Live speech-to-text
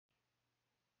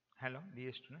Hello,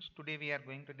 dear students. Today we are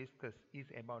going to discuss is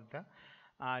about the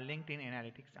LinkedIn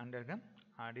analytics under the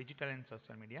digital and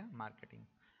social media marketing.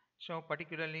 So,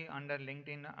 particularly under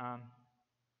LinkedIn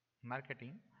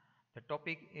marketing, the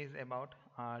topic is about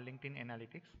LinkedIn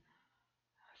analytics.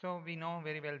 So, we know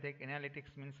very well that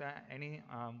analytics means any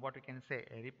what we can say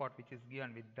a report which is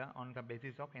given with the on the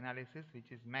basis of analysis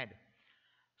which is made.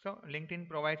 So, LinkedIn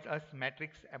provides us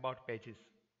metrics about pages.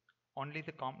 Only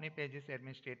the company pages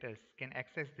administrators can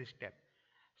access this tab.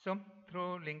 So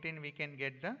through LinkedIn we can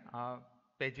get the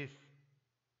pages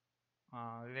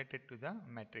related to the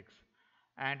metrics,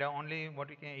 and only what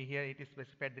we can here it is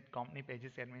specified that company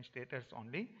pages administrators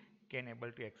only can able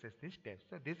to access this tab.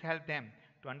 So this help them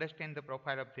to understand the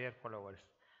profile of their followers.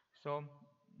 So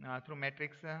through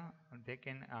metrics they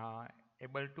can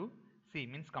able to see,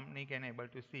 means company can able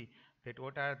to see that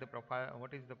what is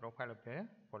the profile of their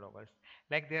followers,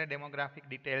 like their demographic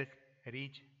details,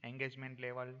 reach, engagement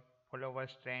level, followers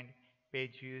trend,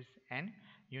 page views, and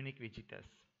unique visitors.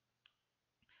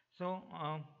 So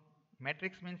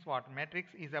metrics means what?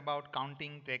 Metrics is about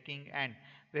counting, tracking, and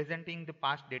presenting the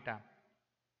past data.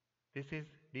 This is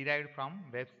derived from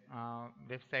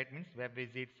website, means web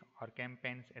visits or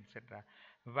campaigns, etc.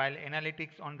 While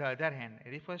analytics, on the other hand,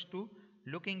 refers to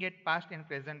looking at past and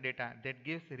present data that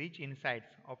gives rich insights,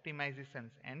 optimizations,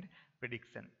 and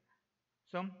prediction.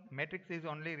 So metrics is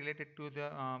only related to the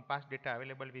past data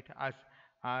available with us,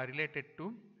 related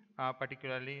to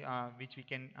particularly which we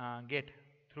can get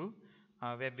through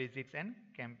web visits and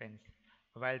campaigns,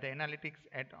 while the analytics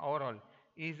at overall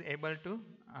is able to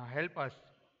help us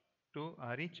to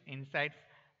reach insights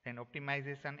and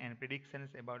optimization and predictions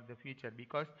about the future,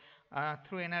 because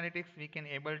through analytics we can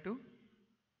able to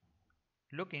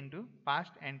look into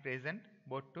past and present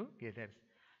both together.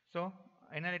 So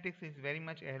analytics is very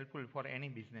much helpful for any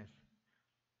business.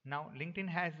 Now LinkedIn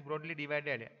has broadly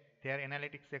divided their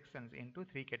analytics sections into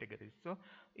three categories. So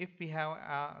if we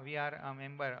are a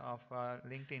member of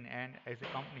LinkedIn, and as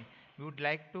a company we would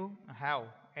like to have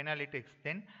analytics,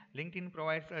 then LinkedIn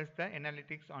provides us the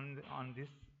analytics on this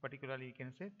particularly you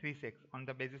can say three six on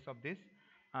the basis of this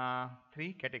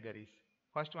three categories.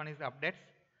 First one is updates,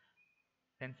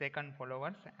 then second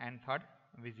followers, and third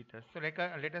visitors. So let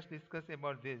us discuss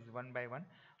about this one by one.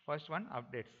 First one,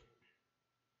 updates.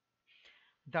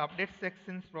 The updates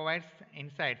sections provides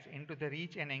insights into the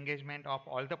reach and engagement of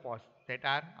all the posts that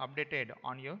are updated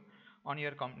on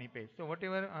your company page. So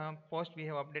whatever post we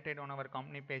have updated on our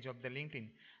company page of the LinkedIn,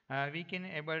 we can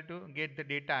able to get the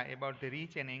data about the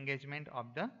reach and engagement of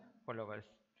the followers.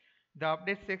 The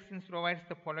update sections provides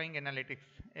the following analytics,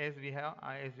 as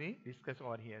we discuss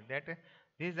over here, that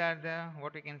these are the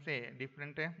what we can say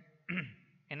different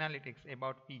analytics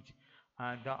about each.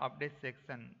 The update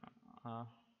section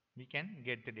we can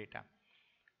get the data.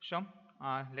 So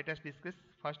let us discuss.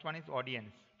 First one is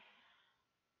audience.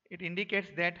 It indicates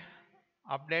that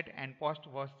update and post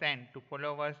was sent to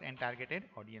followers and targeted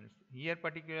audience. Here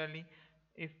particularly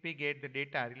if we get the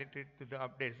data related to the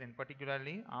updates and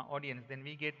particularly audience, then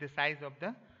we get the size of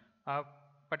the uh,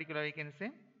 particular you can say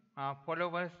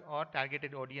followers or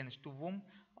targeted audience to whom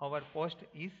our post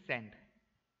is sent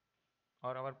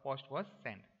or our post was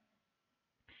sent.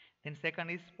 Then second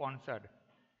is sponsored.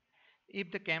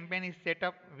 If the campaign is set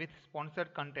up with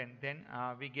sponsored content, then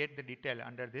we get the detail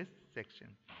under this section.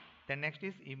 The next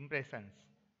is impressions.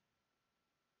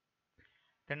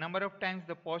 The number of times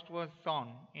the post was shown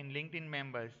in LinkedIn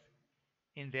members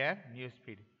in their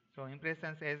newsfeed. So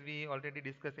impressions, as we already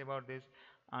discussed about this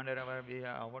under our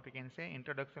what we can say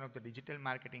introduction of the digital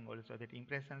marketing also, that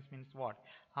impressions means what?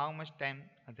 How much time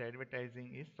the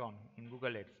advertising is shown in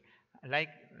Google Ads.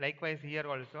 Likewise here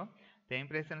also the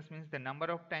impressions means the number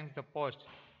of times the post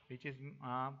which is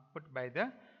put by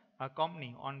the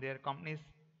company on their company's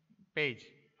page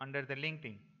under the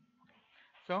LinkedIn.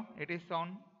 So it is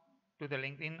shown to the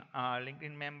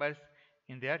LinkedIn members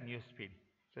in their newsfeed.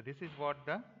 So this is what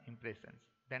the impressions.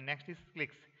 Then next is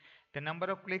clicks. The number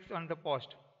of clicks on the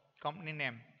post, company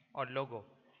name or logo.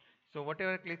 So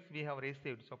whatever clicks we have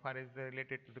received so far as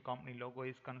related to the company logo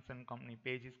is concerned, company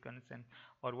page is concerned,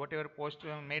 or whatever post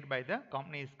made by the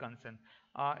company is concerned,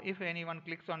 if anyone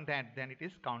clicks on that, then it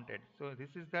is counted. So this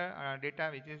is the data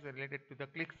which is related to the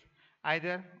clicks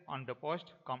either on the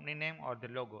post, company name, or the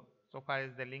logo so far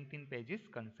as the LinkedIn page is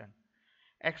concerned.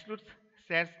 Excludes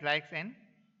shares, likes, and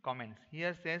comments.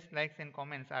 Here shares, likes, and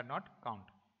comments are not count.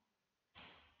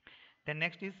 The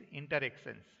next is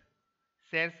interactions.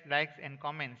 Shares, likes, and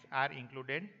comments are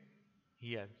included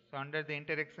here. So under the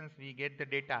interactions we get the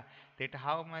data that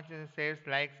how much shares,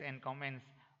 likes, and comments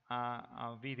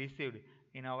we received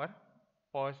in our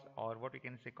post or what we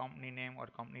can say company name or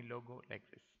company logo, like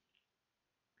this.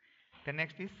 The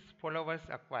next is followers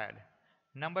acquired.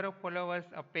 Number of followers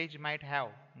a page might have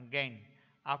gained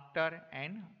after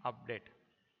an update.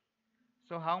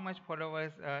 So how much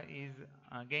followers is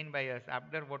gained by us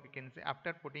after, what we can say,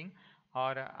 after putting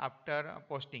or after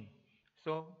posting.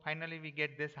 So finally we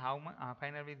get this how much,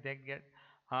 finally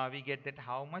we get that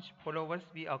how much followers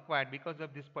we acquired because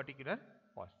of this particular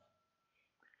post.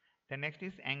 The next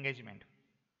is engagement.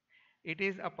 It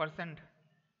is a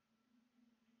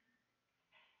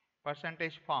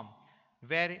percentage form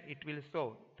where it will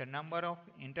show the number of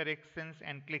interactions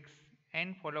and clicks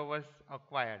and followers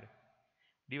acquired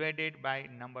divided by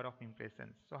number of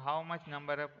impressions. So how much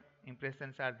number of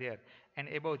impressions are there, and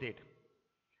above that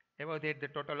the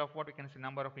total of, what we can say,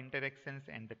 number of interactions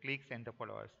and the clicks and the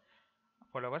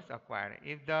followers acquired.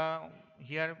 If the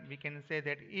here we can say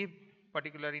that if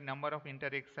particularly number of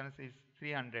interactions is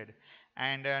 300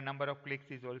 and number of clicks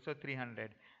is also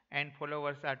 300 and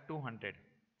followers are 200,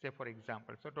 say for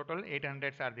example, so total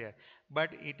 800s are there, but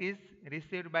it is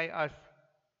received by us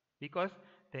because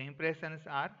the impressions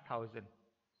are 1000,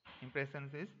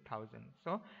 impressions is 1000,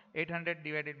 so 800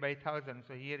 divided by 1000,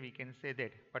 so here we can say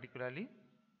that particularly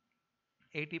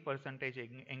 80%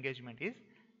 engagement is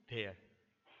there.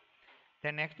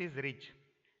 The next is reach.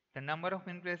 The number of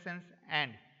impressions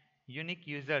and unique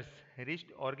users reached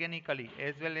organically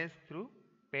as well as through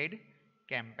paid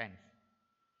campaigns.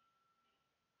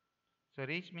 So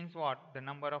reach means what? The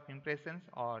number of impressions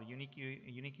or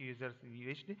unique users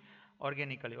reached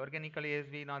organically. Organically, as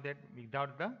we know that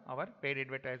without the our paid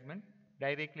advertisement,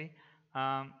 directly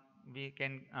we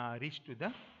can reach to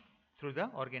the through the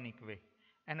organic way,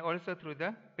 and also through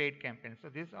the paid campaign. So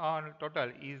this all total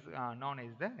is known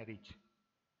as the reach.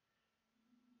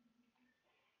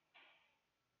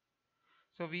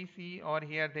 So we see over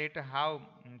here that how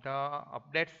the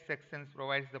updates sections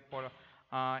provides the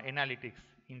analytics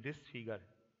in this figure.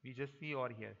 We just see over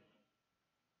here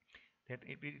that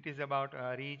it is about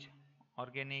reach,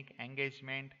 organic,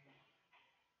 engagement.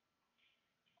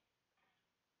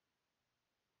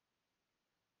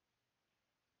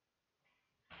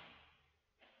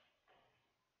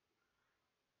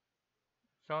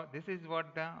 So this is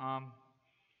what the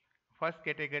first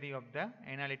category of the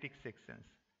analytics sections,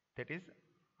 that is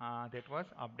that was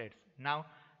updates. Now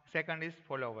second is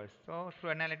followers. So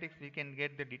through analytics we can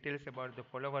get the details about the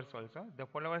followers also. The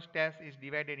followers tab is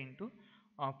divided into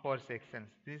four sections.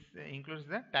 This includes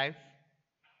the types,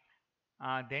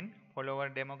 then follower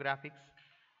demographics,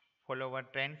 follower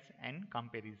trends and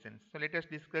comparisons. So let us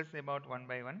discuss about one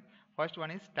by one. First one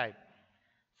is type.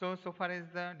 So far as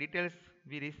the details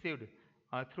we received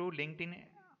through LinkedIn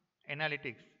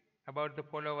analytics about the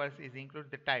followers is include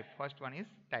the type. First one is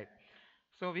type.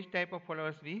 So which type of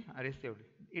followers we received?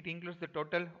 It includes the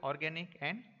total, organic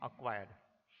and acquired.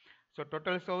 So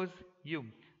total shows you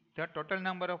the total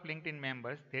number of LinkedIn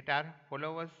members that are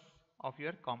followers of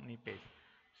your company page.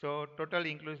 So total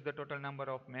includes the total number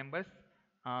of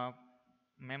uh,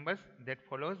 members that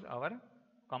follows our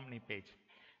company page.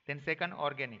 Then second,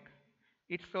 organic.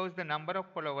 It shows the number of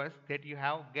followers that you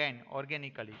have gained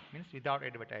organically, means without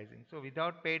advertising. So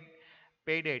without paid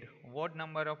aid, what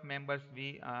number of members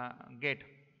we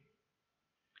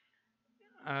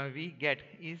get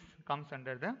is comes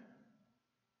under the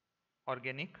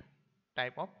organic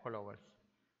type of followers.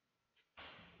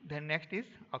 Then next is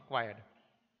acquired.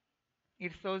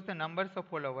 It shows the numbers of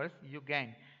followers you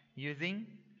gain using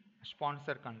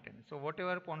sponsor content. So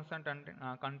whatever sponsor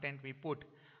content we put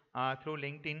through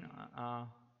LinkedIn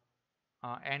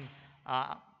and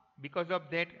because of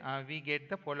that we get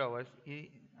the followers.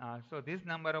 So this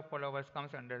number of followers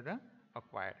comes under the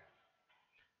acquired.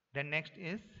 Then next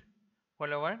is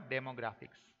follower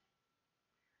demographics.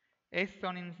 As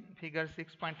shown in figure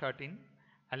 6.13,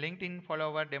 a LinkedIn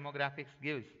follower demographics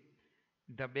gives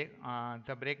the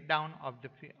breakdown of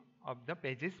the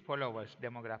page's followers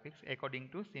demographics according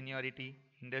to seniority,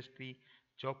 industry,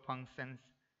 job functions,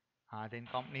 then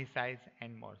company size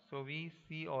and more. So we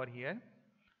see over here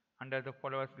under the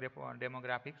followers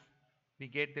demographics we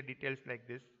get the details like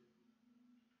this.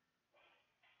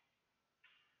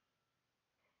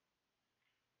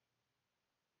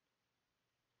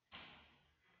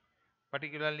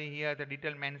 Particularly here the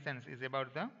detail mentions is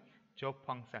about the job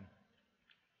function.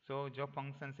 So job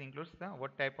functions includes the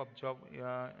what type of job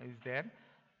is there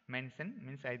mentioned,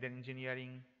 means either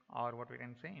engineering or what we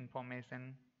can say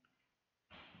information,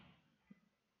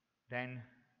 then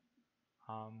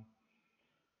um,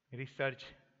 research,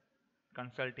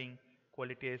 consulting,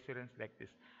 quality assurance, like this.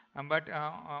 But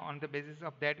on the basis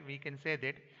of that we can say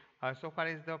that so far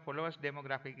as the followers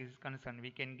demographic is concerned,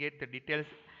 we can get the details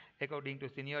according to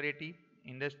seniority,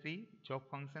 industry, job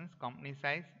functions, company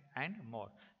size, and more.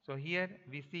 So here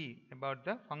we see about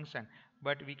the function,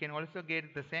 but we can also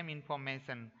get the same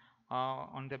information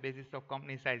on the basis of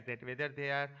company size, that whether they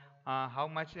are how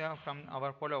much from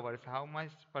our followers, how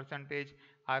much percentage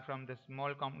are from the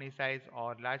small company size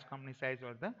or large company size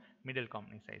or the middle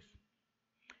company size.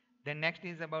 Then next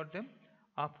is about the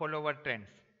follower trends.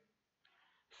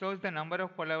 Shows the number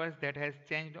of followers that has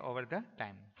changed over the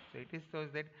time. So it is shows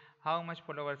that how much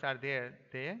followers are there,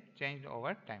 they changed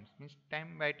over time, means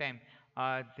time by time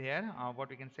there what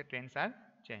we can say trends are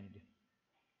changed.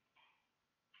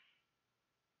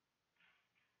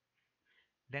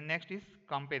 Then next is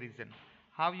comparison,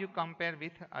 how you compare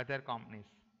with other companies.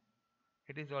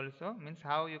 It is also means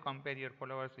how you compare your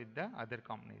followers with the other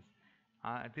companies.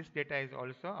 This data is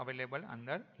also available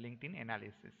under LinkedIn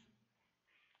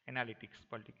analytics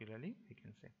particularly we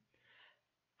can say.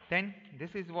 Then this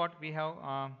is what we have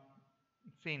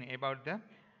seen about the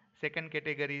second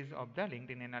categories of the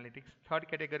LinkedIn analytics. Third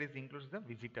categories includes the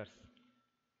visitors.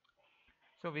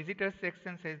 So visitors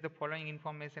section says the following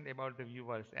information about the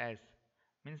viewers, as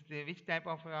means which type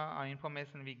of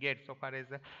information we get so far as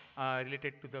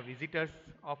related to the visitors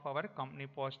of our company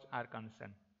posts are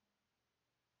concerned.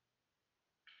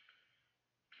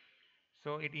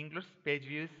 So it includes page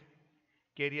views,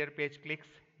 career page clicks,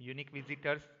 unique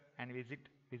visitors, and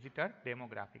visitor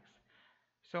demographics.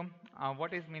 So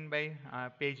what is meant by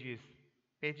page views?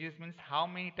 Page views means how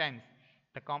many times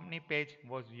the company page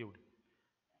was viewed.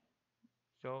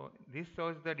 So this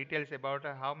shows the details about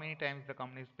how many times the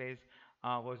company's page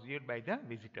was viewed by the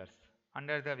visitors.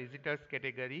 Under the visitors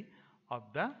category of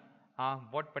the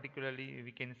what particularly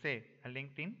we can say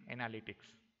LinkedIn analytics.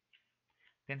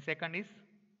 Then second is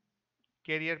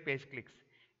career page clicks.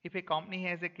 If a company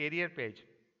has a career page,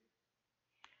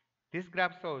 this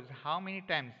graph shows how many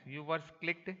times viewers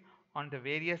clicked on the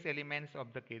various elements of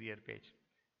the career page.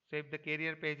 So if the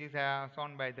career page is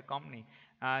shown by the company,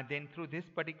 then through this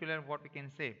particular what we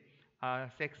can say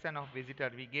section of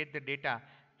visitor, we get the data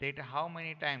that how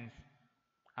many times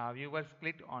viewers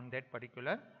clicked on that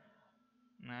particular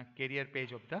career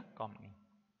page of the company.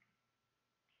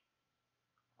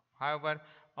 However,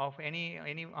 of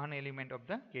any one element of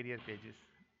the career pages.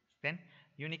 Then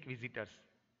unique visitors.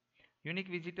 Unique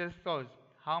visitors shows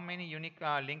how many unique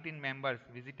LinkedIn members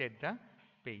visited the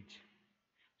page.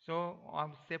 So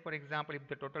say for example, if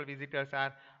the total visitors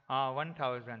are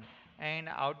 1000, and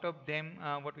out of them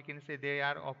what we can say they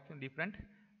are of different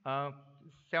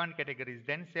 7 categories,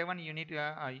 then 7 unique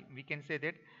we can say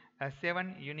that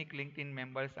 7 unique LinkedIn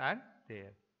members are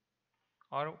there.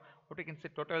 Or what we can say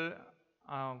total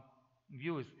uh,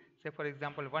 views, say for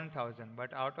example 1000,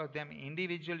 but out of them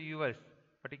individual viewers,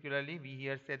 particularly we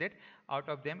here say that out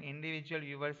of them individual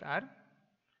viewers are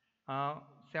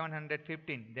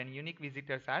 715, then unique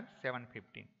visitors are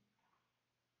 715.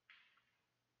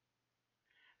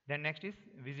 Then next is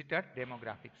visitor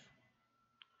demographics.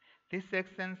 These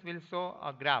sections will show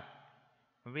a graph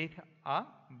with a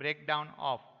breakdown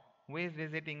of who is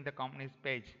visiting the company's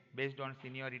page based on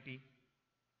seniority,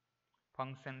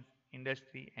 functions,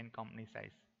 industry, and company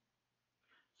size.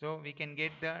 So we can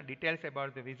get the details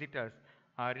about the visitors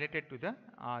related to the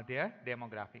their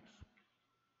demographics.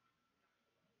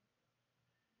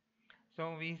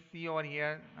 So we see over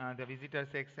here the visitor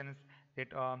sections, that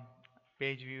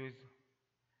page views,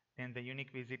 then the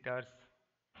unique visitors.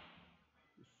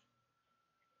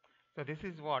 So this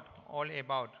is what all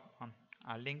about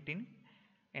LinkedIn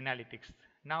analytics.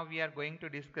 Now we are going to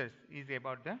discuss is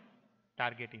about the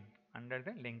targeting under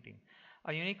the LinkedIn.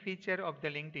 A unique feature of the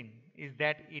LinkedIn is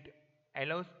that it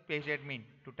allows page admin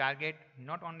to target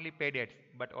not only paid ads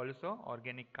but also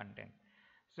organic content.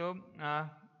 So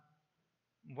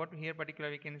what here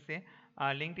particularly we can say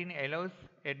LinkedIn allows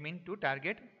admin to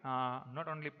target not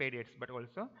only paid ads but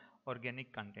also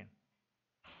organic content.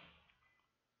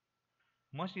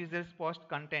 Most users post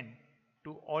content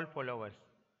to all followers,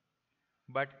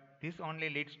 but this only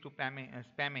leads to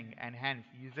spamming, and hence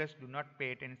users do not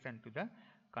pay attention to the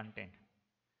content.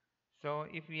 So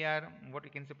if we are what we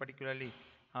can say particularly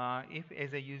if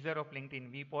as a user of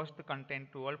LinkedIn we post the content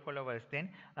to all followers, then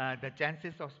the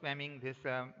chances of spamming this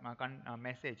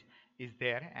message is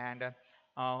there, and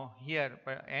here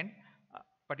and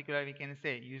particularly we can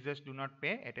say users do not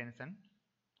pay attention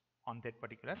on that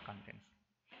particular contents.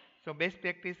 So best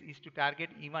practice is to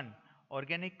target even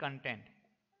organic content,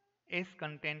 as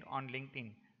content on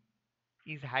LinkedIn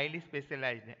is highly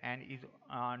specialized and is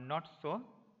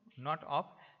not of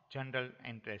general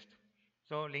interest.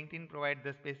 So LinkedIn provides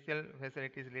the special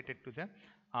facilities related to the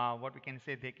what we can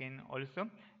say they can also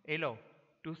allow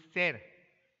to share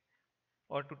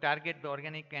or to target the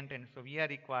organic content. So we are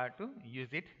required to use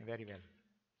it very well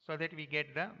so that we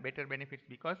get the better benefits,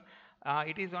 because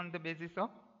it is on the basis of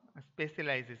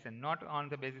specialization, not on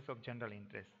the basis of general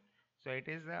interest. So it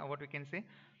is what we can say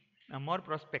more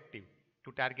prospective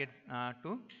to target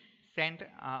to send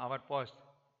our post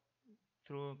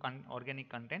through organic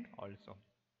content also.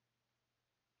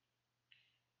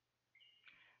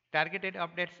 Targeted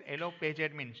updates allow page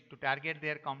admins to target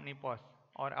their company posts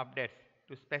or updates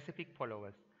to specific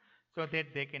followers so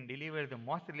that they can deliver the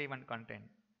most relevant content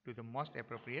to the most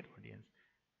appropriate audience.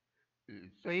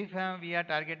 So if we are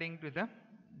targeting to the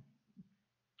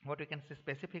what we can say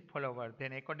specific follower,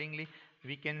 then accordingly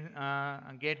we can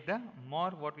get the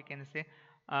more what we can say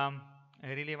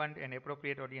relevant and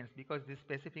appropriate audience, because these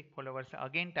specific followers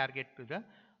again target to the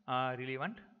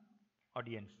relevant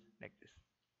audience like this.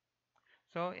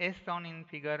 So as shown in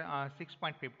figure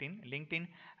 6.15, LinkedIn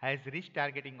has rich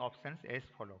targeting options as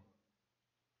follow: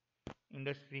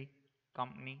 industry,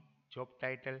 company, job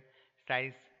title,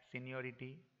 size,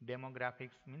 seniority,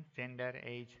 demographics means gender,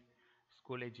 age,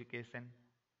 school education,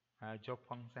 job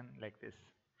function like this.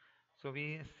 So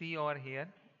we see over here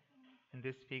in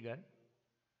this figure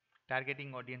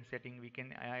targeting audience setting, we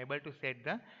can able to set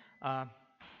the uh,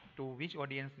 to which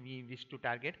audience we wish to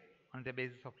target on the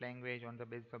basis of language, on the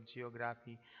basis of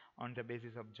geography, on the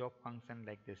basis of job function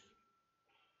like this.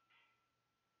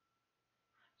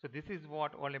 So this is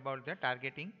what all about the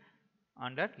targeting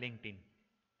under LinkedIn.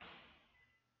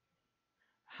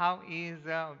 How is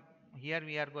here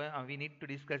we are going we need to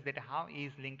discuss that how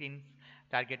is LinkedIn's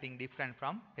targeting different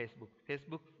from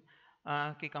Facebook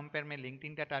के compare में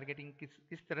LinkedIn का targeting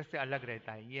किस तरह से अलग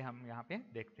रहता है, ये हम यहाँ पे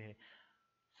देखते हैं.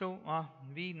 So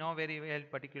we know very well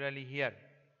particularly here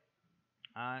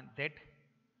that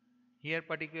here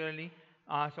particularly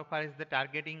so far as the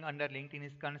targeting under LinkedIn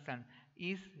is concerned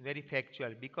is very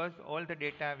factual, because all the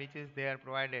data which is there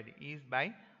provided is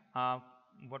by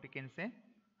what we can say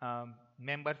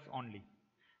members only.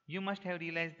 You must have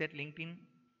realized that LinkedIn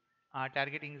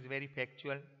targeting is very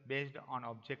factual, based on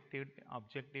objective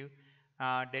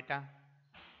data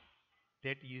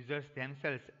that users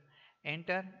themselves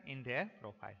enter in their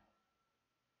profile.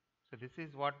 So this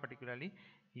is what particularly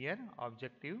here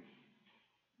objective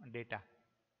data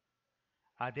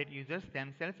that users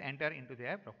themselves enter into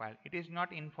their profile. It is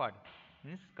not inferred,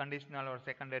 means conditional or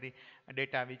secondary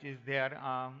data which is there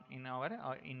in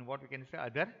our in what we can say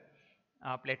other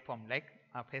platform like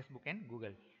Facebook and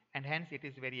Google, and hence it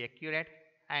is very accurate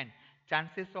and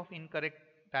chances of incorrect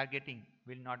targeting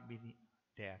will not be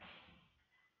there.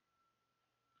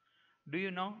 Do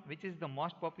you know which is the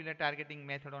most popular targeting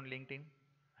method on LinkedIn?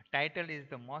 Title is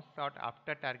the most sought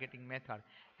after targeting method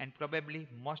and probably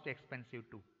most expensive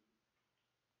too.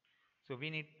 So we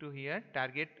need to here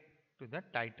target to the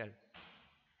title.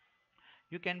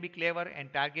 You can be clever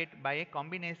and target by a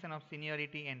combination of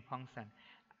seniority and function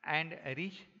and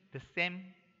reach the same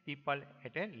people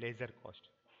at a lesser cost.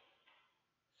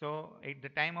 So at the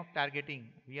time of targeting,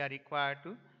 we are required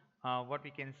to what we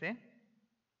can say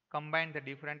combine the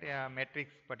different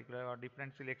metrics particular or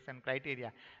different selection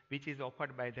criteria which is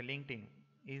offered by the LinkedIn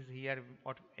is here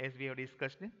what as we have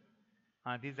discussed.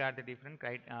 These are the different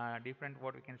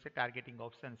what we can say targeting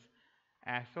options.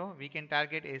 So we can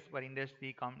target as per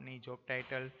industry, company, job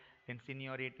title, then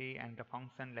seniority and the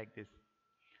function like this.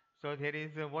 So there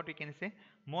is what we can say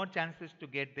more chances to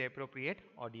get the appropriate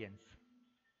audience.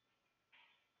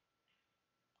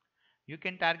 You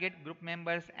can target group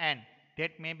members, and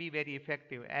that may be very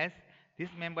effective as these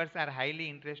members are highly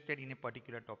interested in a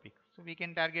particular topic. So we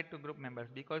can target to group members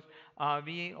because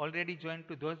we already joined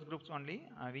to those groups only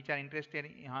which are interested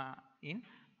in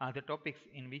the topics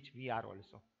in which we are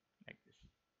also like this.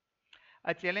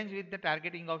 A challenge with the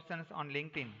targeting options on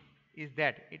LinkedIn is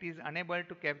that it is unable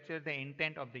to capture the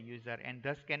intent of the user and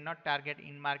thus cannot target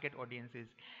in-market audiences,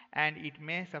 and it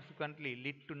may subsequently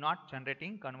lead to not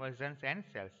generating conversions and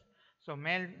sales. So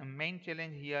main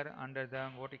challenge here under the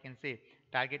what we can say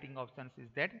targeting options is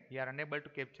that we are unable to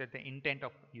capture the intent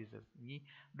of users. We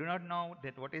do not know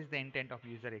that what is the intent of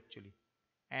user actually,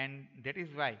 and that is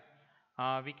why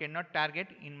we cannot target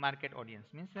in market audience,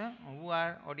 means who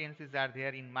are audiences are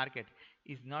there in market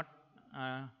is not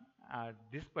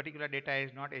this particular data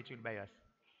is not achieved by us,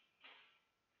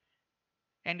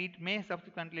 and it may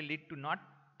subsequently lead to not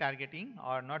targeting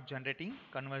or not generating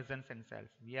conversions and sales.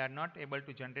 We are not able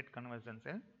to generate conversions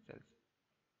and sales.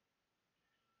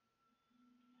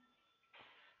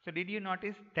 So did you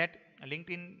notice that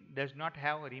LinkedIn does not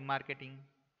have remarketing,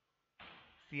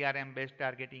 CRM based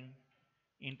targeting,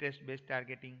 interest based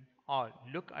targeting or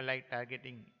look alike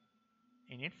targeting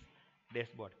in its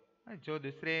dashboard? जो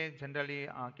दूसरे generally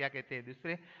क्या कहते हैं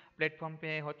दूसरे platform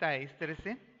पे होता है इस तरह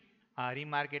से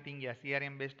रीमार्केटिंग या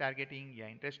सीआरएम बेस्ड टारगेटिंग या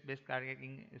इंटरेस्ट बेस्ड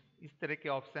टारगेटिंग इस तरह के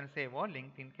ऑप्शन है वो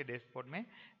लिंक्डइन के डैशबोर्ड में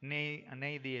नहीं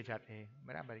नहीं दिए जाते हैं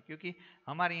बराबर क्योंकि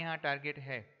हमारे यहाँ टारगेट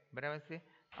है बराबर से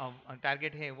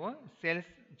टारगेट है वो सेल्स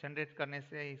जनरेट करने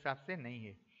से हिसाब से नहीं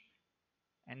है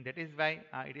and that is why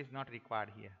it is not required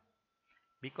here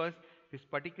because this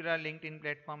particular LinkedIn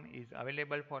platform is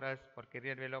available for us for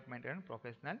career development and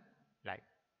professional life.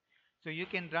 So you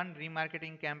can run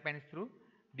remarketing campaigns through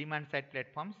demand side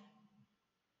platforms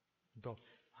though.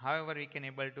 However, we can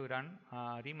able to run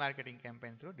remarketing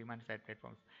campaign through demand side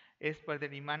platforms. As per the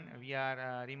demand, we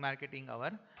are remarketing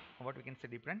our what we can say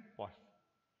different posts.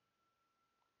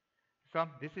 So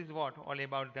this is what all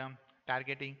about the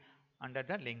targeting under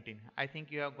the LinkedIn. I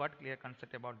think you have got clear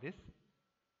concept about this.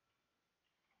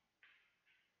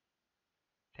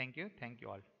 Thank you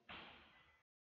all.